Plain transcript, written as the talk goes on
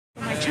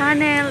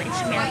channel.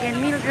 It's me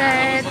again,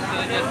 Mildred.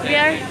 We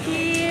are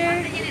here.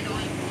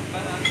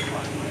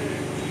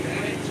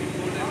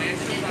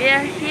 We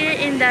are here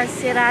in the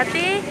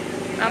Seriate,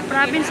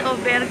 province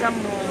of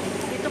Bergamo.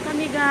 Dito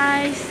kami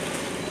guys.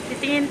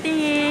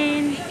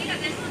 Titingin-tingin.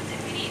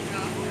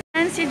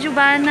 Yan si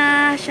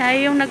Giovanna.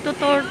 Siya yung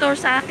nagtutor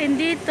sa akin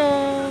dito.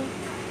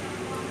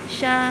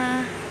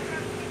 Siya.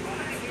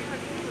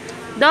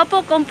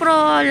 Dopo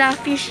compro la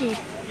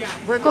fishy.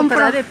 Vuoi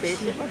comprare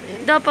pesce?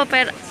 Dopo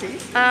per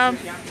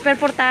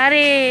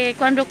portare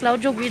quando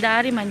Claudio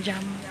guidare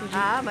mangiamo. Così.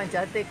 Ah,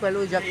 mangiate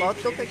quello già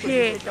cotto che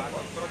così Sì. già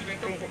cotto.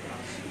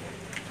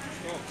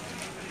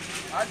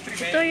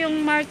 Ito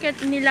yung market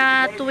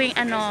nila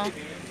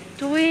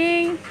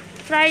tuwing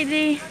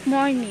Friday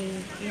morning.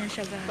 Yan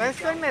siya guys.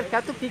 Questo è il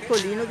mercato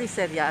piccolino di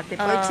Seriate,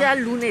 poi c'è al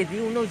lunedì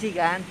uno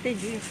gigante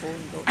giù in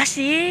fondo. Ah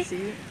sì?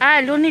 Sì.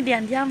 Ah, lunedì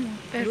andiamo,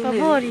 per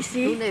favore,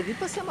 sì. Lunedì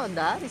possiamo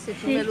andare, se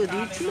tu me lo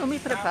dici io mi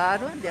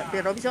preparo,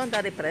 però bisogna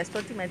andare presto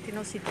altrimenti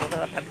non si trova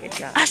da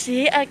parcheggiare. Ah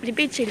sì? Ah,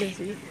 difficile?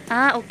 Sì.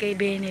 Ah, ok,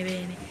 bene,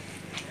 bene.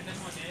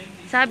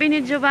 Sabi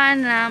ni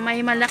Giovanna,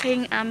 may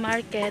malaking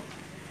market.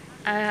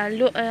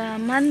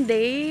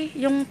 Monday,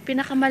 yung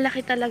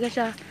pinakamalaki talaga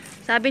siya.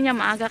 Sabi niya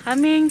maaga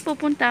kaming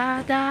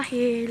pupunta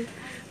dahil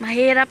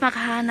mahirap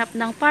makahanap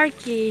ng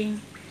parking.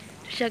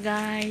 Ito siya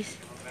guys.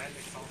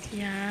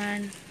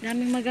 Yan.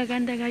 Daming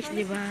magaganda guys,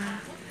 di ba?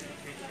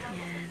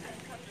 Yan.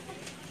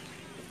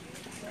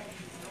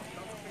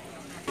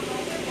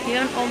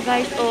 Yun oh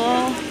guys,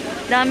 oh.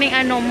 Daming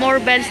more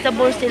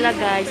vegetables sila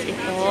guys.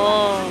 Ito.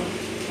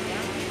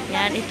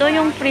 Yan, ito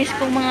yung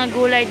preskong mga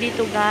gulay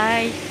dito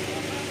guys.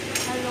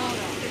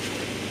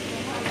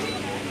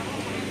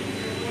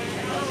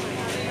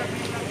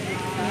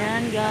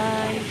 Yan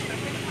guys.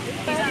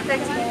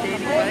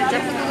 Già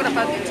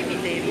fotografato i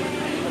cimiteri.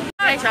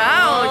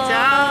 Ciao,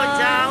 ciao,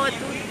 ciao a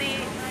tutti.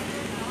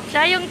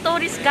 Siya yung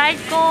tourist guide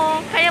ko.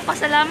 Kaya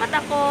pasalamat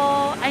ako.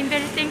 I'm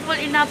very thankful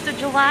enough to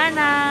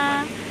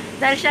Giovanna.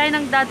 Dahil siya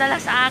yung nagdadala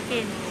sa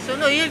akin.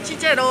 Sono io il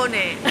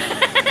cicerone.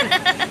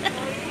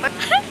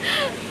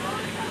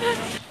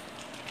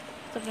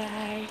 So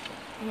guys,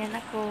 ayan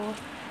ako.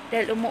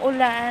 Dahil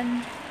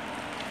umuulan,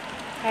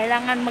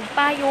 kailangan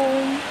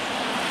magpayong.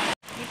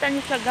 Kita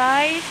nyo siya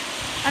guys.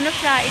 Ano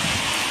siya?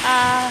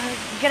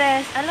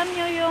 Grass. Alam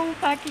nyo yung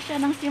party siya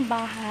ng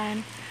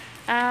simbahan.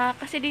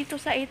 Kasi dito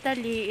sa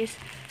Italy is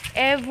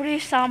every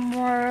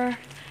summer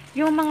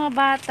yung mga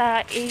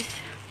bata is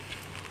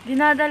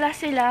dinadala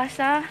sila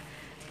sa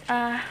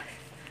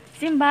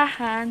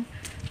simbahan.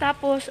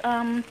 Tapos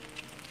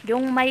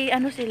yung may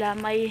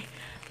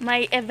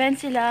may event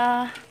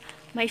sila,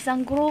 may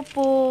isang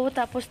grupo,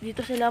 tapos dito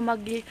sila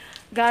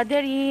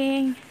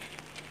mag-gathering.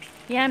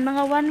 Yan,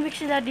 mga 1 week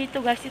sila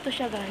dito guys. Ito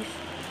siya guys.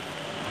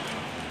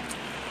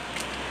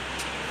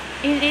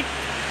 In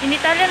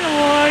Italian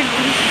word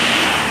is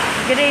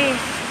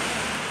grace.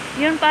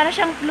 Yun, para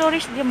siyang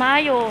Flores de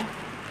Mayo.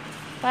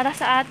 Para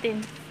sa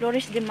atin,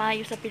 Flores de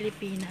Mayo sa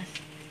Pilipinas.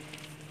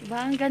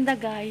 Diba? Ang ganda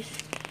guys.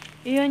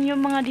 Yun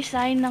yung mga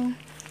design ng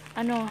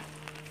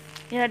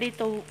nila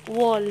dito,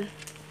 wall.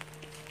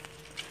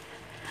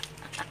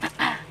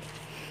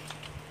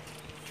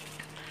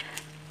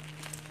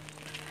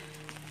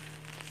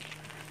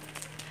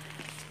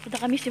 Punta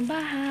kami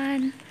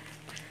simbahan.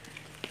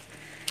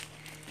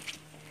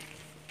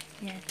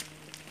 Yan.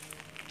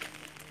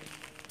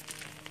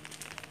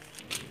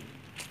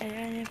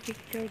 Ayan yung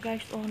picture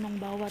guys ng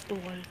bawat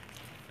wall.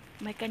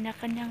 May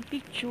kanya-kanyang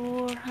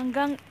picture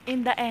hanggang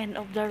in the end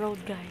of the road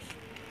guys.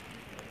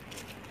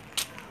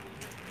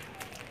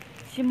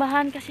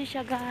 Simbahan kasi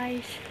siya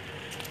guys.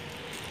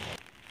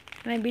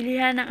 May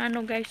bilihan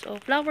ng guys,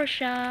 flower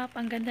shop.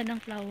 Ang ganda ng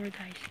flower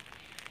guys.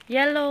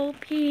 Yellow,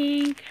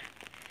 pink.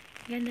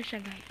 Ganda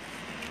siya guys.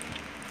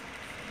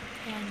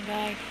 Ayan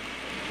guys.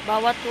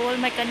 Bawat wall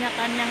may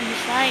kanya-kanyang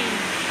design.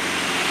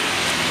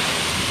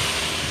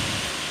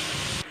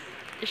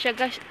 Ito siya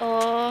guys,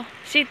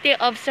 City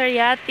of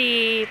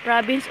Seriate,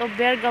 province of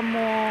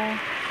Bergamo.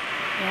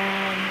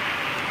 Ayan.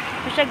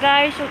 Ito siya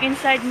guys, yung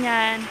inside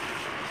niyan.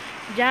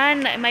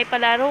 Diyan, may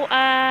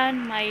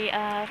palaruan, may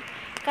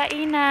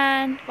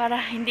kainan, para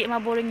hindi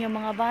maboring yung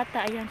mga bata.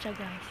 Ayan siya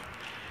guys.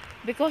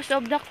 Because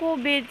of the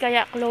COVID,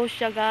 kaya close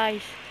siya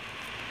guys.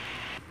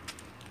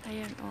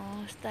 Ayan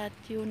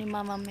statue ni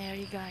Mama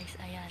Mary guys.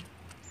 Ayan.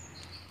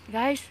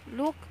 Guys,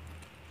 look.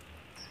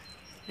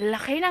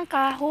 Laki ng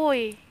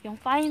kahoy. Yung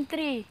pine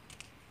tree.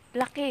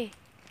 Laki.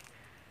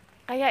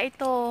 Kaya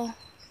ito,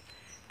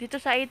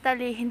 dito sa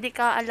Italy, hindi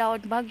ka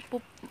allowed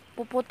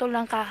magpuputol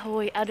ng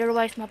kahoy.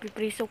 Otherwise,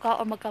 mapipriso ka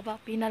o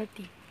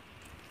magka-penalty.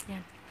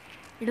 Yan.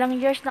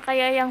 Ilang years na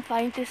kaya yung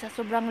pine tree sa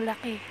sobrang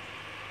laki.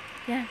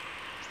 Yan.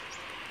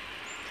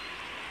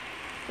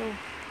 So,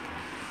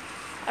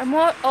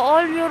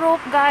 all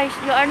Europe guys,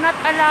 you are not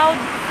allowed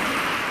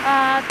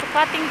to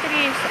cutting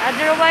trees.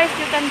 Otherwise,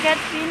 you can get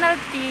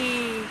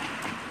penalty.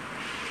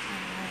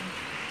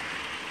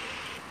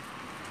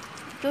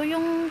 Ito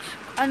yung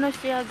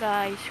siya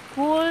guys,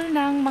 school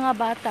ng mga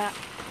bata.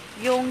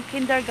 Yung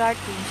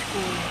kindergarten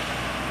school.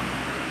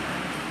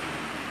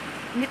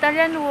 In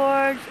Italian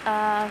words,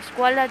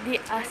 scuola di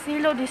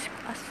asilo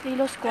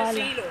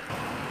scuola.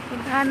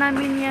 Puntahan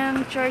namin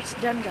yung church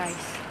dyan,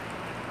 guys.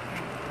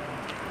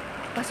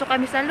 Pasok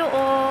kami sa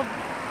loob.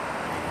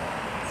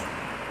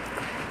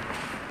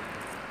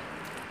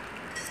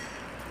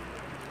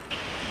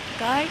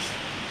 Guys,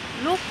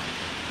 look.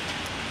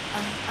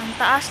 Ang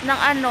taas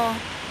ng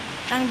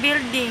ng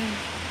building.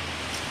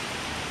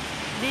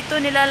 Dito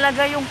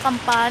nilalagay yung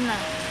kampana.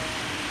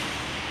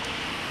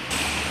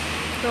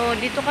 So,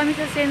 dito kami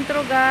sa sentro,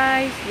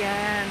 guys.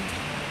 Yan.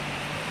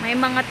 May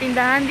mga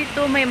tindahan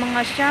dito, may mga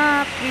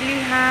shop,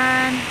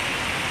 bilihan.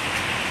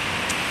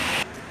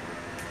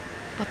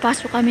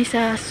 Papasok kami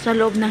sa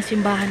loob ng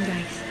simbahan,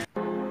 guys.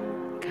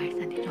 Guys,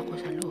 nandito ako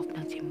sa loob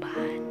ng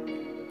simbahan.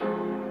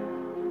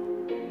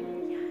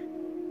 Yan.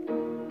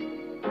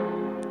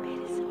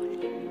 Very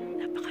solemn.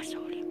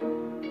 Napaka-solemn.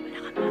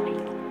 Wala kang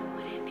marinig.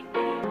 Marinig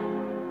na yun.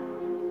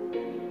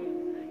 Mama Mary.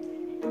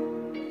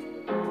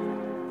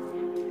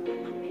 Yan si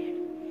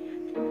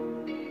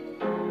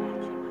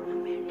Mama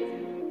Mary.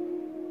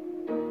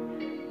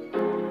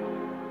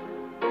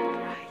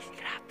 Guys,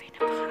 grabe.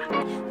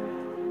 Napaka-amis.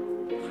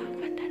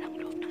 Ganda ng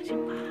loob ng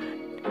simbahan.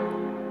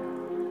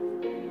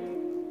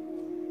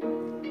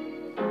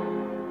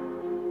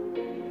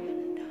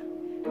 Ganda.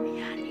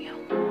 Yan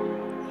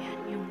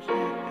yung sa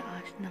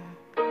taas ng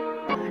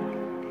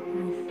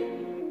roof,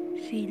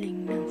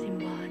 ceiling ng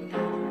simbahan,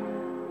 guys.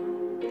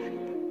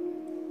 Ganda.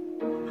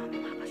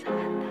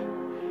 Makakasaganda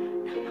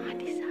ng mga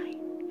design.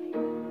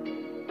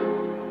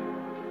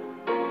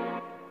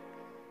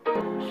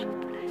 So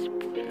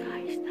blessful,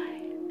 guys,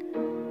 dahil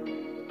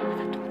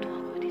nakatungto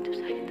ako dito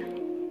sa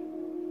Italy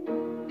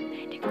na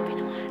hindi ko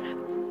pinangarap.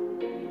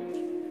 Yan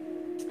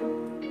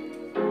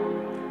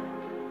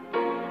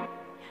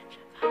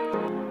siya, guys.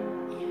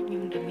 Yan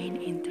yung the main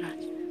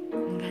entrance.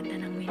 Ang ganda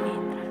ng main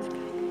entrance,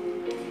 guys.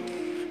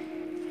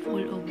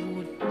 Full of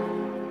wood.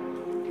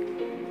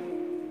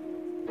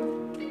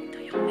 Ito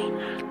yung main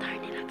altar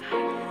nila,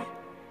 guys.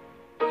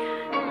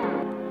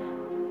 Yan.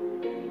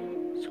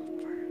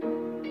 Super.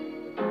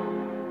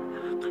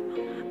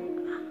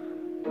 Nakakamangha.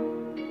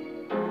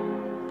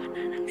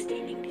 Ganda ng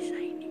ceiling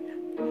design nila.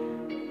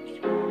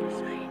 Ceiling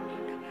design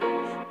nila,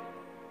 guys.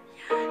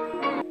 Yan.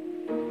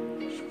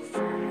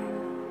 Super.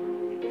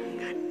 Ang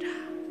ganda.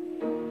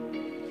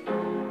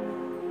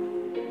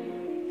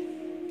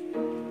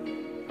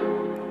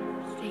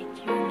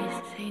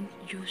 Saint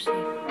Joseph.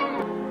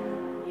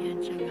 Yan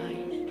siya,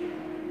 guys.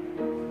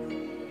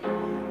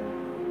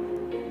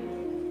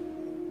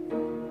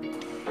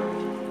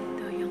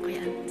 Ito yung kay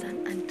San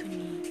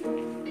Anthony.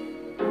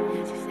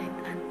 Yan si Saint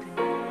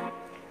Anthony.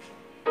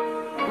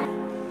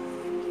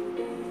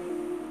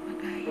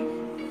 Guys.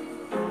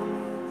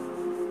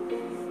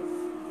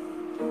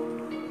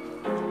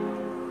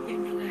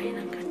 Yan yung gaya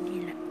ng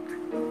kandila.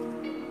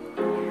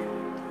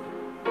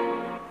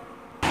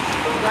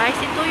 Guys,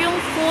 ito yung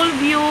full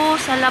view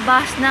sa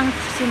labas ng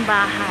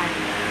simbahan.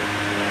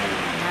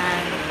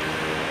 Yan.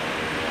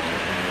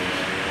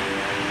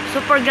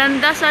 Super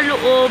ganda sa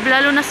loob,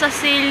 lalo na sa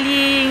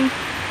ceiling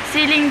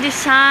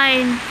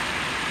design.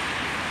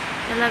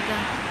 Talaga.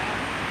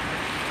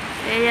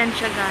 Ayan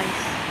siya, guys.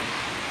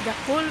 The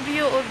full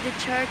view of the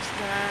church,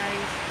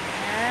 guys.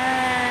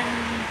 Yan.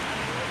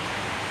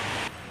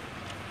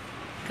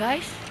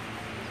 Guys,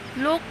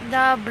 look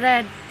the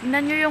bread.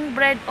 Tingnan nyo yung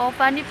bread. Oh,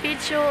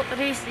 panificio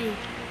risi.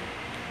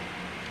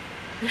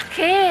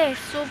 Laki.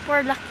 Super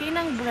laki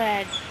ng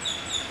bread.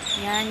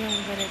 Yan yung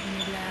bread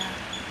nila.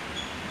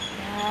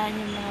 Yan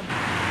yung mga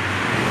bread.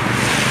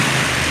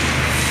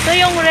 Ito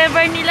yung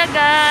river nila,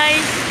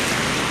 guys.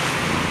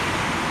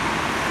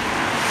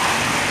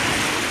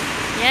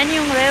 Yan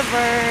yung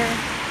river.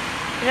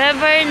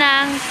 River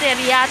ng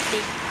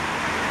Seriate.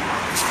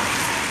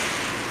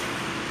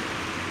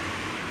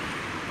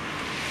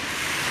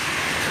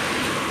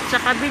 Sa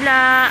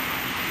kabila,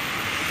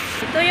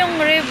 ito yung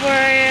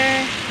river.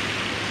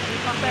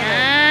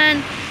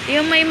 Yan.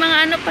 Yung may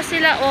mga pa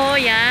sila, oh,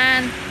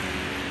 yan.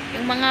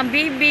 Yung mga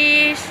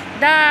babies,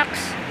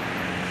 ducks.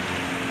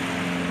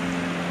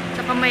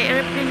 Saka may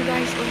airplane,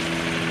 guys, oh.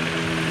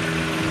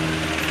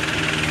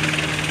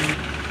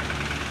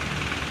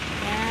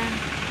 Yan.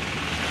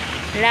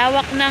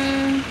 Lawak ng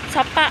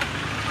sapa.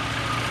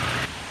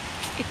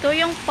 Ito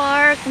yung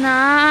park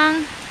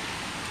ng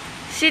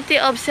City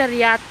of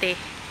Seriate.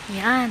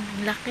 Yan,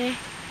 ang laki.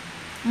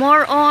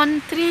 More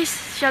on trees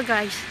siya,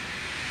 guys.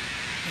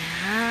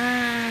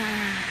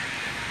 Yan.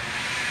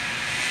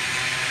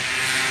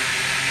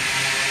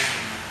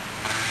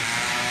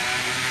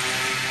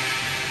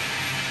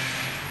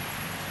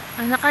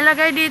 Ang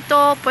nakalagay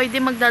dito, pwede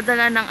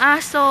magdadala ng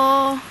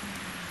aso.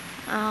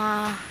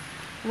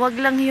 Wag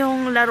lang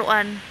yung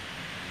laruan.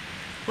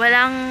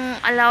 Walang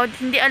allowed,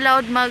 hindi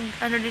allowed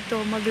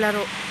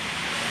maglaro.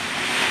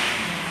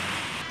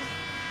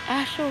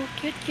 Aso,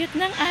 cute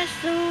ng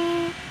aso.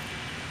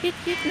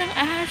 Cute ng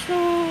aso.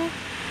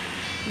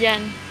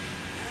 Yan.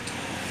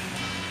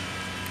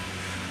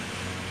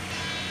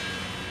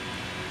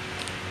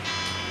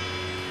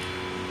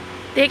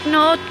 Take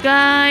note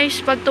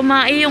guys, pag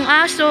tumai yung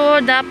aso,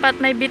 dapat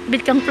may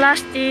bit-bit kang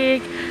plastic.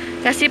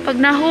 Kasi pag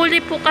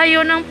nahuli po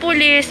kayo ng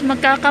pulis,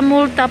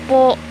 magkakamulta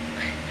po.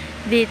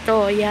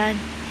 Dito, yan.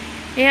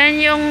 Yan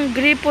yung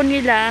gripo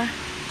nila.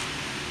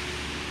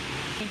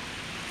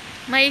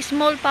 May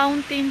small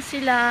fountain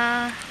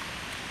sila.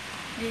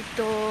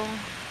 Dito.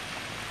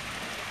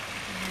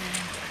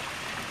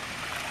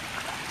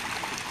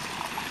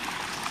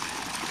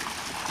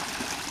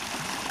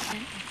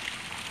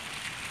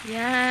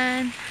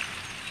 Yan.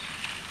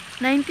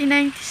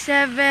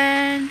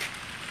 1997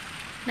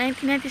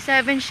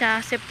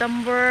 siya,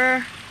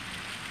 September.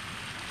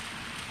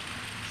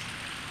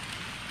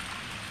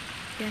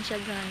 Yan siya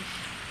guys.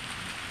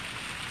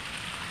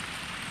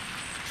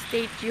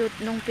 State youth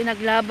nung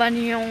pinaglaban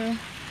yung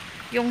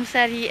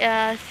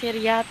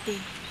Seriate.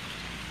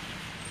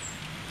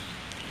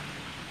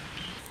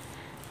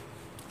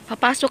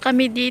 Papasok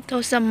kami dito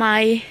sa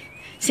may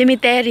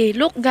cemetery.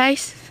 Look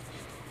guys.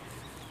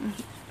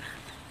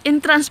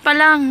 Entrance pa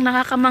lang,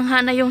 nakakamangha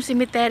na yung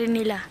cemetery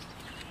nila.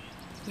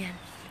 Yan.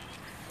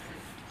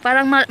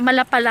 Parang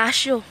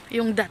malapalasyo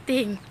yung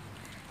dating.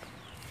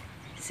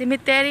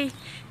 Cemetery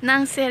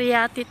ng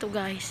Seriate to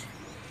guys.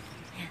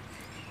 Yan.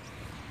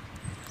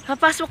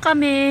 Papasok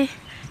kami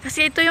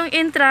kasi ito yung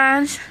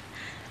entrance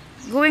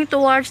going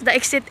towards the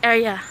exit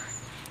area.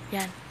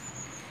 Yan.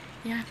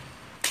 Yan.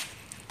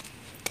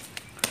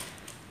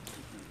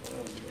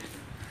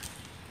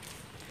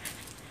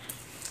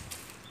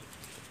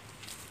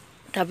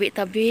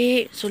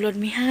 Tabi-tabi, sulod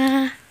mi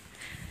ha.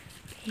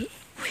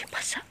 Uy,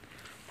 basa.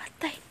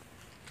 Patay.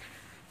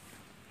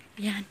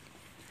 Yan.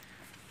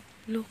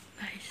 Look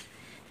guys.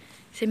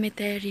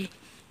 Cemetery.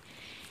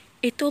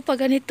 Ito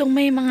pag ganitong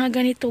may mga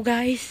ganito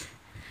guys.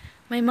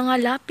 May mga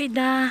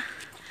lapida.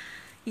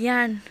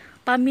 Yan.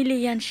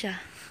 Family yan siya.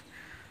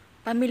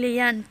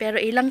 Family yan. Pero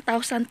ilang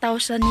thousand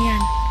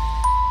yan.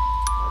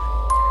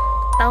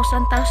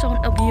 Thousand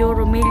of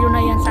euro. Milyon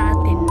na yan sa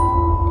atin.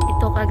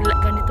 Ito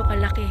ganito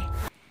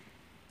kalaki.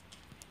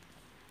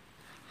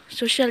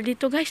 Social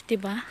dito guys,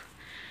 diba?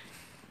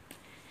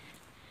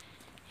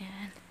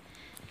 Yan.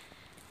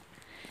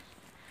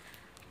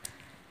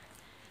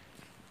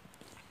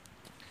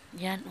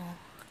 Yan oh.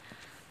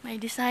 May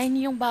design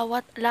yung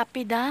bawat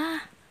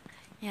lapida.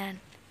 Yan.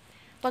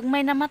 Pag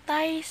may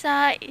namatay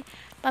sa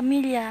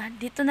pamilya,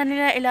 dito na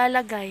nila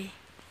ilalagay.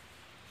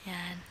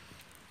 Yan.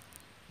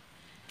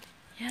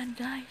 Yan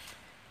guys.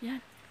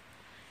 Yan.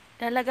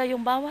 Ilalagay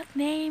yung bawat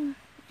name.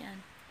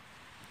 Yan.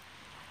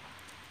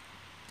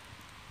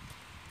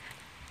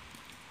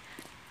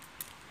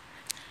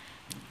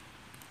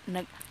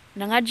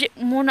 Nangadji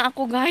muna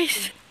ako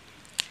guys.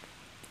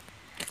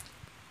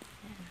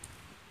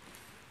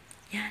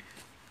 Yan.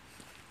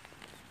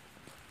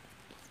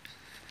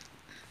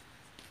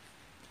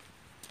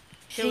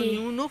 Che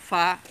ognuno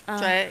fa,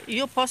 cioè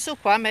io posso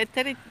qua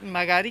mettere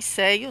magari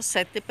 6 o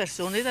 7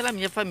 persone della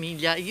mia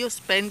famiglia, io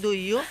spendo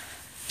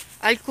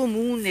al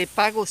comune,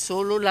 pago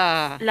solo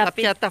la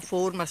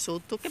piattaforma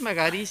sotto che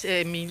magari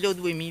è 1000 o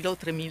 2000 o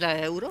 3000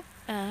 euro,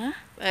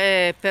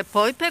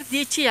 poi per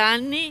 10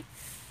 anni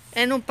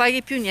e non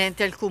paghi più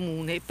niente al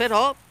comune,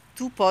 però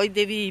tu poi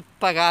devi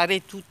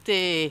pagare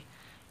tutte,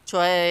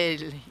 cioè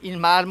il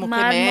marmo che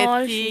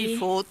metti,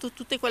 foto,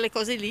 tutte quelle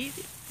cose lì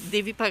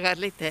devi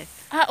pagarle te.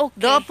 Ah, okay.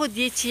 Dopo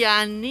 10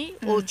 anni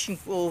o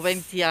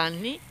 20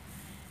 anni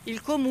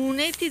il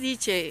comune ti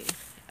dice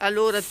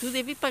allora tu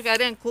devi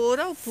pagare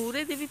ancora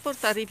oppure devi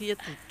portare via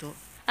tutto.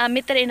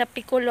 Mettere in a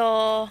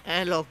piccolo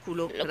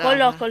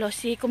l'oculo,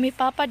 sì, come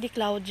papa di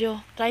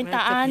Claudio,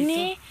 30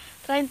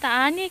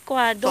 anni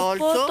qua,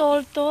 dopo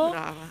tolto,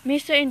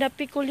 messo in da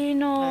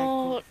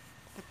piccolino. Ecco,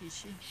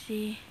 capisci?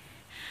 Sì.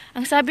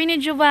 Ang sabi ni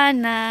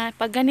Giovanna,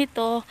 pag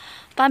ganito,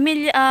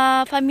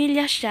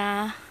 pamilya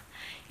siya,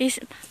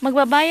 is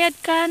magbabayad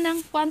ka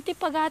ng quanti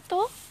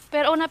pagato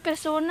per una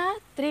persona?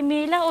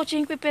 3.000 o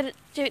 5 per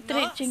 5?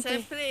 No,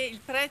 sempre il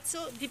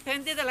prezzo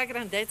dipende dalla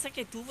grandezza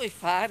che tu vuoi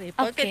fare,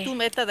 poi che tu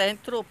metta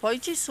dentro, poi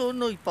ci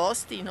sono i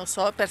posti, non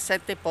so, per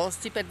 7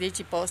 posti, per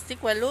 10 posti,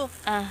 quello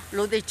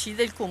lo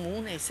decide il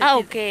comune.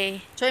 Ok.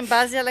 Cioè in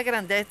base alla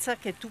grandezza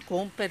che tu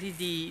compri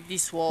di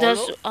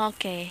suolo,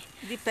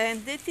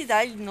 dipende, ti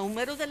dà il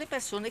numero delle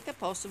persone che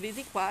possono,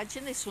 vedi qua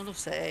ce ne sono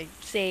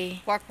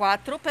 6, qua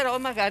 4, però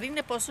magari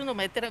ne possono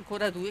mettere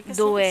ancora 2 che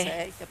sono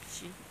 6,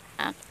 capisci?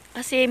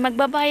 Kasi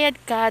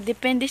magbabayad ka,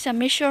 depende sa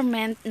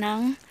measurement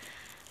ng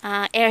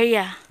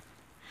area.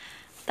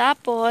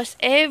 Tapos,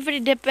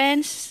 every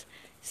depends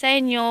sa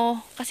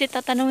inyo, kasi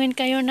tatanungin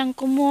kayo ng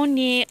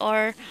community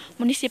or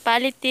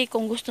municipality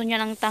kung gusto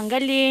niya nang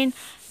tanggalin,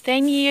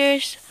 10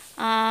 years,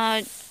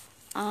 10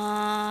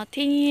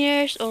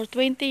 years or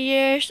 20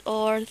 years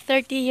or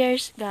 30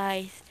 years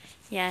guys.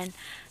 Yan.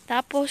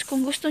 Tapos,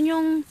 kung gusto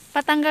nyong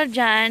patanggal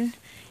dyan,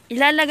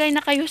 ilalagay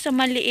na kayo sa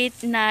maliit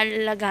na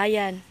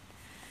lagayan.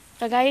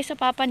 Kagaya sa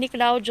papa ni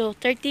Claudio,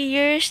 30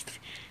 years,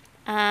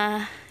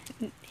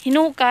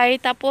 hinukay,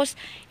 tapos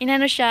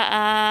inano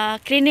siya,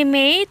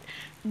 cremate,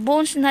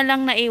 bones na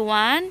lang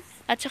naiwan,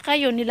 at saka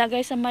yun,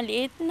 nilagay sa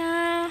maliit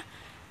na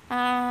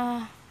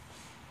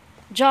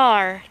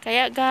jar.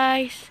 Kaya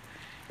guys,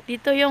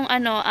 dito yung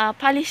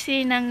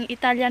policy ng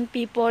Italian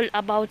people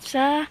about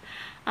sa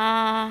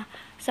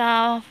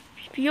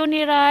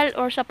funeral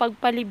or sa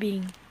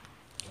pagpalibing.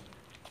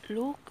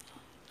 Look,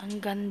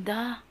 ang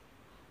ganda.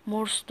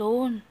 More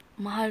stone.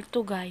 Mahal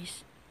to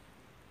guys.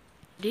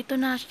 Dito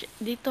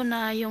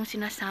na yung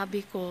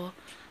sinasabi ko.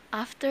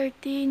 After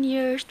 10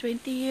 years,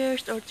 20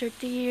 years, or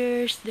 30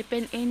 years,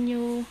 depend on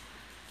you,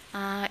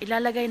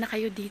 ilalagay na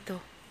kayo dito.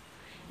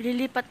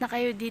 Ililipat na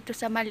kayo dito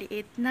sa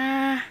maliit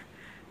na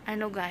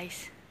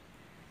guys.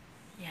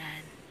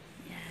 Yan.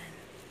 Yan.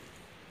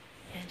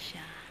 Yan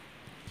siya.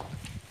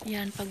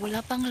 Yan. Pag wala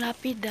pang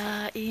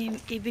lapida,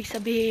 ibig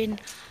sabihin,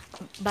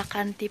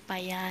 bakante pa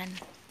yan.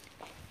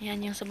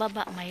 Yan yung sa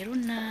baba,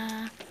 mayroon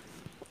na.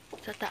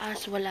 Sa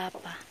taas, wala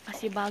pa.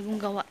 Kasi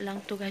bagong gawa lang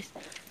to guys.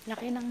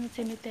 Laki ng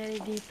cemetery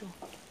dito.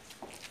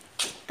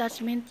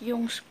 Attachment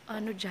yung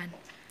dyan.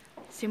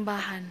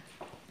 Simbahan.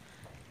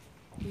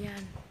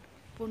 Yan.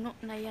 Puno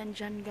na yan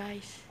dyan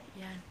guys.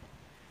 Yan.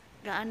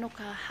 Gaano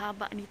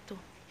kahaba nito.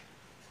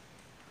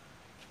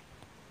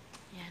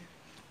 Yan.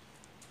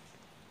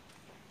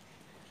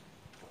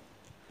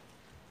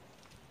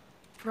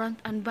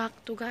 Front and back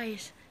to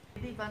guys.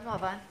 Vedi, vanno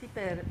avanti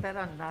per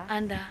andare.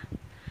 Anda.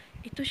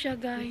 Ito siya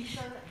guys.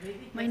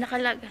 May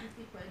nakalaga.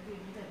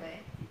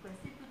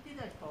 Questi tutti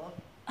del tot.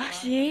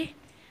 See?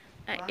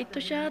 Ito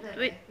siya.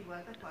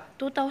 2002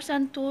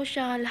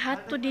 siya.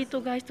 Lahat to dito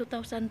guys.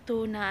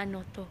 2002 na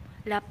to.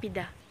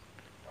 Lapida.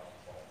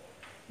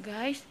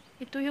 Guys,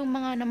 ito yung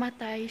mga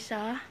namatay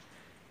sa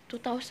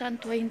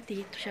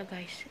 2020. Ito siya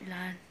guys.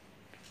 Ilan?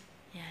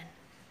 Yan.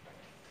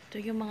 Ito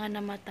yung mga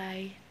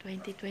namatay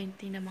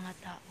 2020 na mga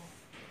tao.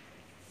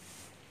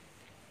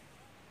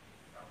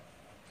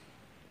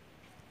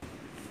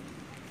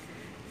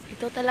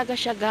 Ito talaga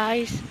siya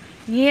guys.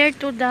 Near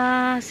to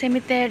the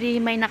cemetery,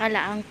 may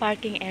nakalaang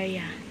parking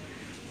area.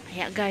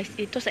 Kaya guys,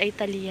 ito sa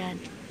Italian.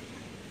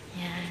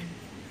 Yan.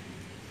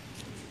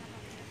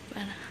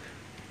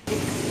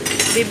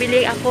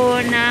 Bibili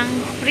ako ng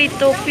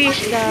prito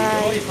fish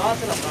guys.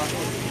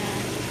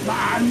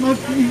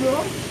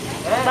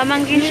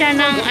 Pamangkin siya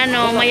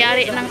ng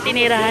mayari ng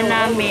tinirahan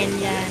namin.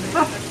 Yan.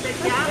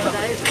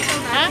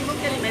 Ha?